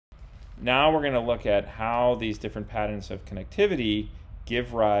now we're going to look at how these different patterns of connectivity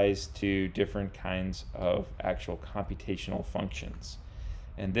give rise to different kinds of actual computational functions.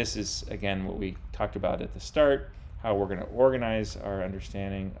 And this is, again, what we talked about at the start, how we're going to organize our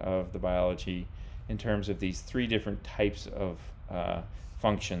understanding of the biology in terms of these three different types of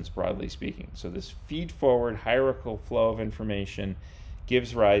functions, broadly speaking. So this feed-forward hierarchical flow of information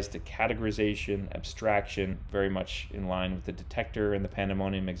gives rise to categorization, abstraction, very much in line with the detector and the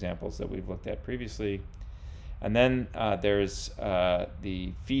pandemonium examples that we've looked at previously. And then there's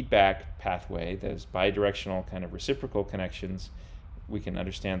the feedback pathway. There's bidirectional kind of reciprocal connections. We can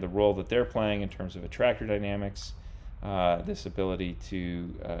understand the role that they're playing in terms of attractor dynamics, this ability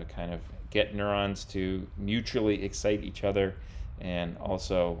to kind of get neurons to mutually excite each other, and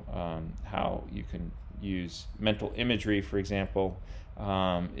also how you can use mental imagery, for example,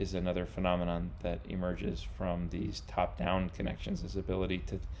 is another phenomenon that emerges from these top-down connections, this ability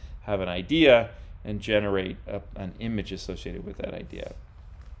to have an idea and generate an image associated with that idea.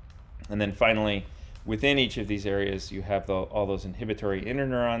 And then finally, within each of these areas, you have all those inhibitory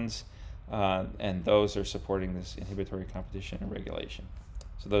interneurons, and those are supporting this inhibitory competition and regulation.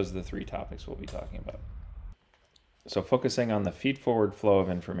 So those are the three topics we'll be talking about. So focusing on the feed-forward flow of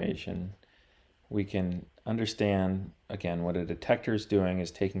information, we can understand, again, what a detector is doing is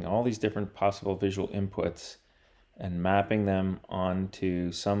taking all these different possible visual inputs and mapping them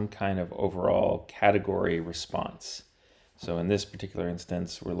onto some kind of overall category response. So in this particular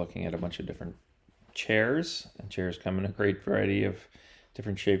instance, we're looking at a bunch of different chairs, and chairs come in a great variety of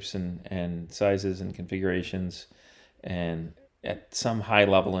different shapes and sizes and configurations. And at some high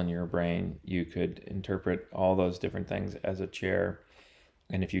level in your brain, you could interpret all those different things as a chair.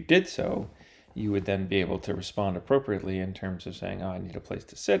 And if you did so, you would then be able to respond appropriately in terms of saying, oh, I need a place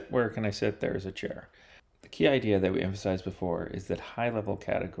to sit. Where can I sit? There's a chair. The key idea that we emphasized before is that high-level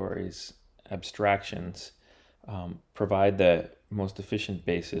categories, abstractions, provide the most efficient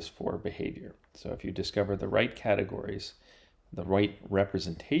basis for behavior. So if you discover the right categories, the right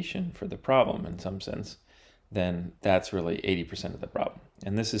representation for the problem in some sense, then that's really 80% of the problem.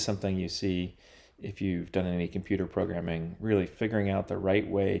 And this is something you see if you've done any computer programming. Really figuring out the right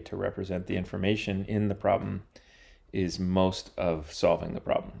way to represent the information in the problem is most of solving the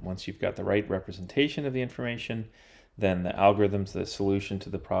problem. Once you've got the right representation of the information, then the algorithms, the solution to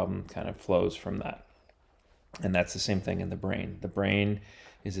the problem kind of flows from that. And that's the same thing in the brain. The brain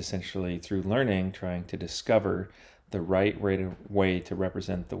is essentially, through learning, trying to discover the right way to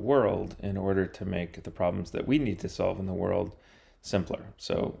represent the world in order to make the problems that we need to solve in the world simpler.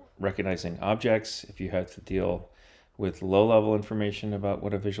 So recognizing objects, if you have to deal with low-level information about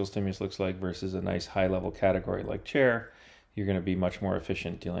what a visual stimulus looks like versus a nice high-level category like chair, you're going to be much more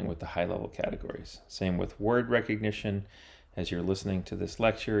efficient dealing with the high-level categories. Same with word recognition. As you're listening to this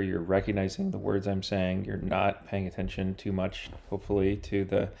lecture, you're recognizing the words I'm saying. You're not paying attention too much, hopefully, to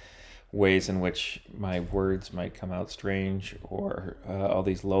the ways in which my words might come out strange or all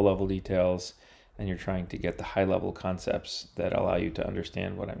these low-level details, and you're trying to get the high-level concepts that allow you to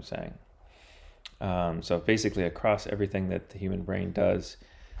understand what I'm saying. So basically, across everything that the human brain does,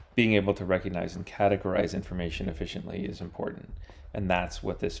 being able to recognize and categorize information efficiently is important. And that's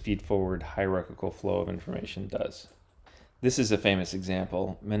what this feed-forward hierarchical flow of information does. This is a famous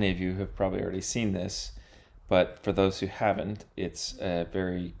example. Many of you have probably already seen this, but for those who haven't, it's a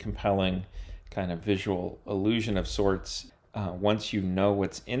very compelling kind of visual illusion of sorts. Once you know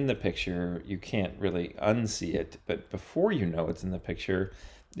what's in the picture, you can't really unsee it. But before you know what's in the picture,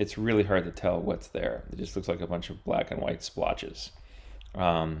 it's really hard to tell what's there. It just looks like a bunch of black and white splotches.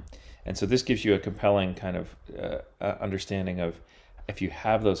 And so this gives you a compelling kind of understanding of, if you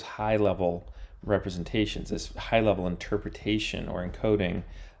have those high-level representations, this high-level interpretation or encoding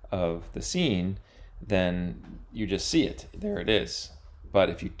of the scene, then you just see it. There it is. But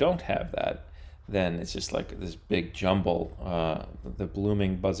if you don't have that, then it's just like this big jumble, the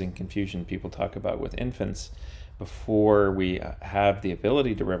blooming, buzzing confusion people talk about with infants. Before we have the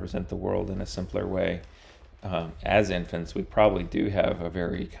ability to represent the world in a simpler way, as infants, we probably do have a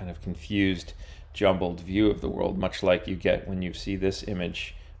very kind of confused, jumbled view of the world, much like you get when you see this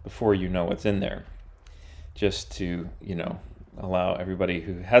image before you know what's in there. Just to, allow everybody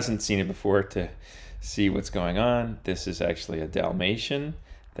who hasn't seen it before to see what's going on. This is actually a Dalmatian.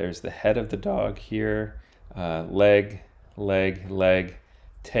 There's the head of the dog here, leg,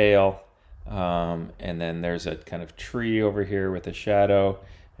 tail, and then there's a kind of tree over here with a shadow,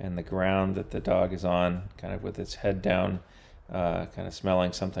 and the ground that the dog is on, kind of with its head down, kind of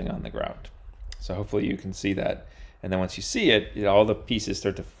smelling something on the ground. So hopefully you can see that. And then once you see it, all the pieces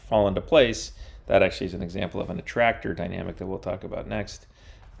start to fall into place. That actually is an example of an attractor dynamic that we'll talk about next.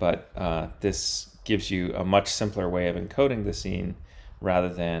 but this gives you a much simpler way of encoding the scene rather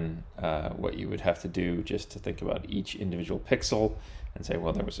than what you would have to do just to think about each individual pixel and say,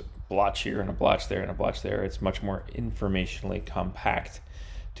 well, there was a blotch here and a blotch there and a blotch there. It's much more informationally compact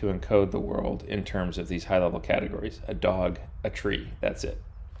to encode the world in terms of these high-level categories: a dog, a tree, that's it.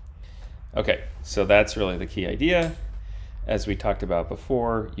 Okay, so that's really the key idea. As we talked about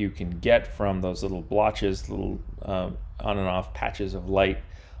before, you can get from those little blotches, little on and off patches of light,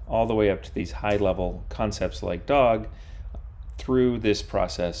 all the way up to these high-level concepts like dog through this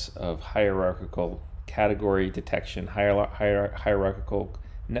process of hierarchical category detection, hierarchical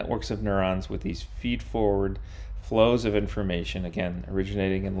networks of neurons with these feed-forward flows of information, again,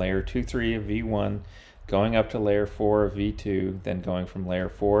 originating in layer 2-3 of V1, going up to layer 4 of V2, then going from layer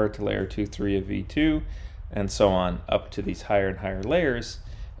 4 to layer 2-3 of V2, and so on up to these higher and higher layers,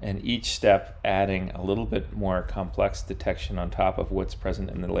 and each step adding a little bit more complex detection on top of what's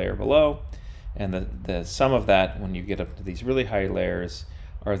present in the layer below. And the sum of that, when you get up to these really high layers,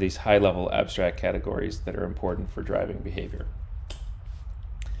 are these high-level abstract categories that are important for driving behavior.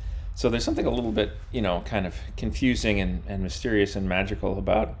 So there's something a little bit, kind of confusing and mysterious and magical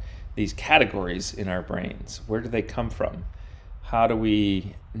about these categories in our brains. Where do they come from? How do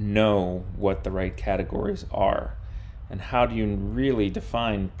we know what the right categories are? And how do you really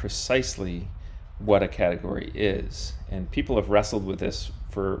define precisely what a category is? And people have wrestled with this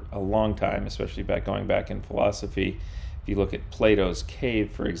for a long time, especially going back in philosophy. If you look at Plato's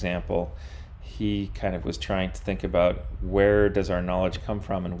cave, for example, he kind of was trying to think about where does our knowledge come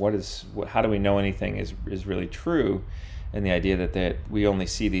from, and how do we know anything is really true, and the idea that we only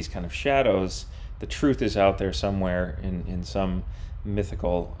see these kind of shadows. The truth is out there somewhere in some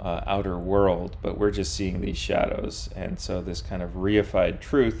mythical outer world, but we're just seeing these shadows, and so this kind of reified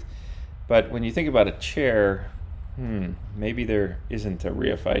truth. But when you think about a chair, maybe there isn't a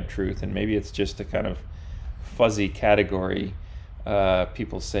reified truth, and maybe it's just a kind of fuzzy category.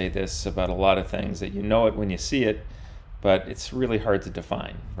 People say this about a lot of things, that you know it when you see it, but it's really hard to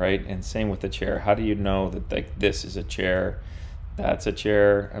define, right? And same with the chair. How do you know that, like, this is a chair, that's a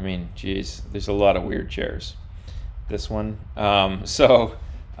chair? I mean, geez, there's a lot of weird chairs. This one.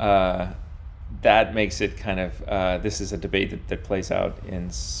 That makes it kind of, this is a debate that plays out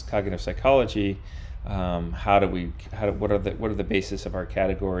in cognitive psychology. What are the basis of our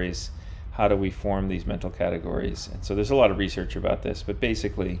categories? How do we form these mental categories? And so there's a lot of research about this, but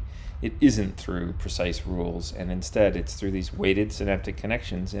basically it isn't through precise rules, and instead it's through these weighted synaptic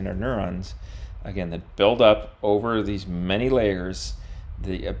connections in our neurons, again, that build up over these many layers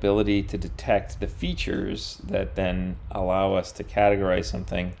the ability to detect the features that then allow us to categorize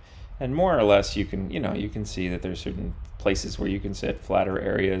something. And more or less you can see that there's certain places where you can sit, flatter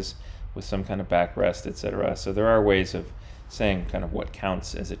areas with some kind of backrest, etc. So there are ways of saying kind of what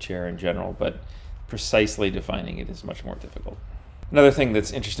counts as a chair in general, but precisely defining it is much more difficult. Another thing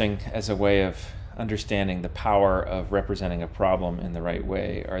that's interesting as a way of understanding the power of representing a problem in the right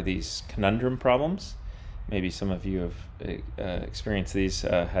way are these conundrum problems. Maybe some of you have experienced these,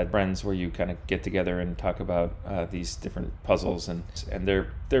 had friends where you kind of get together and talk about these different puzzles, and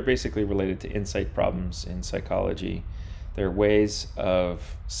they're basically related to insight problems in psychology. They're ways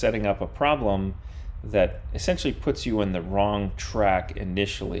of setting up a problem that essentially puts you in the wrong track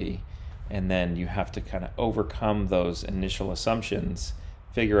initially, and then you have to kind of overcome those initial assumptions,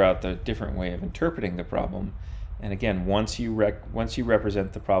 figure out the different way of interpreting the problem. And again, once you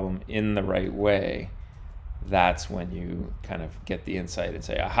represent the problem in the right way, that's when you kind of get the insight and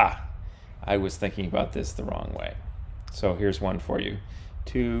say, aha, I was thinking about this the wrong way. So here's one for you.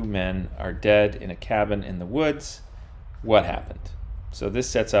 2 men are dead in a cabin in the woods. What happened? So this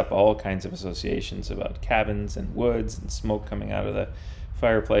sets up all kinds of associations about cabins and woods and smoke coming out of the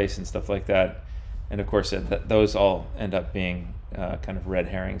fireplace and stuff like that. And of course, those all end up being kind of red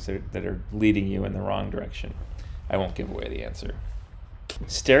herrings that are leading you in the wrong direction. I won't give away the answer.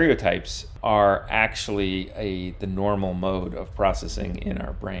 Stereotypes are actually the normal mode of processing in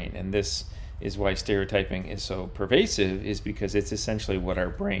our brain, and this is why stereotyping is so pervasive, is because it's essentially what our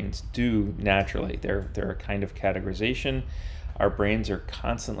brains do naturally. They're a kind of categorization. Our brains are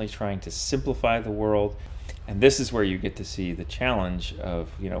constantly trying to simplify the world, and this is where you get to see the challenge of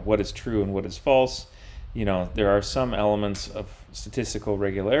what is true and what is false. There are some elements of statistical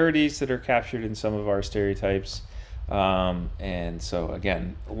regularities that are captured in some of our stereotypes. And so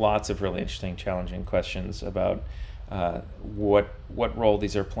again, lots of really interesting, challenging questions about what role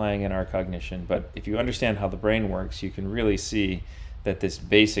these are playing in our cognition. But if you understand how the brain works, you can really see that this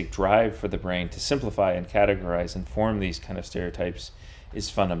basic drive for the brain to simplify and categorize and form these kind of stereotypes is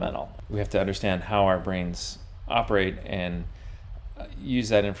fundamental. We have to understand how our brains operate and use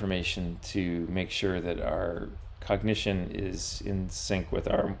that information to make sure that our cognition is in sync with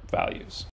our values.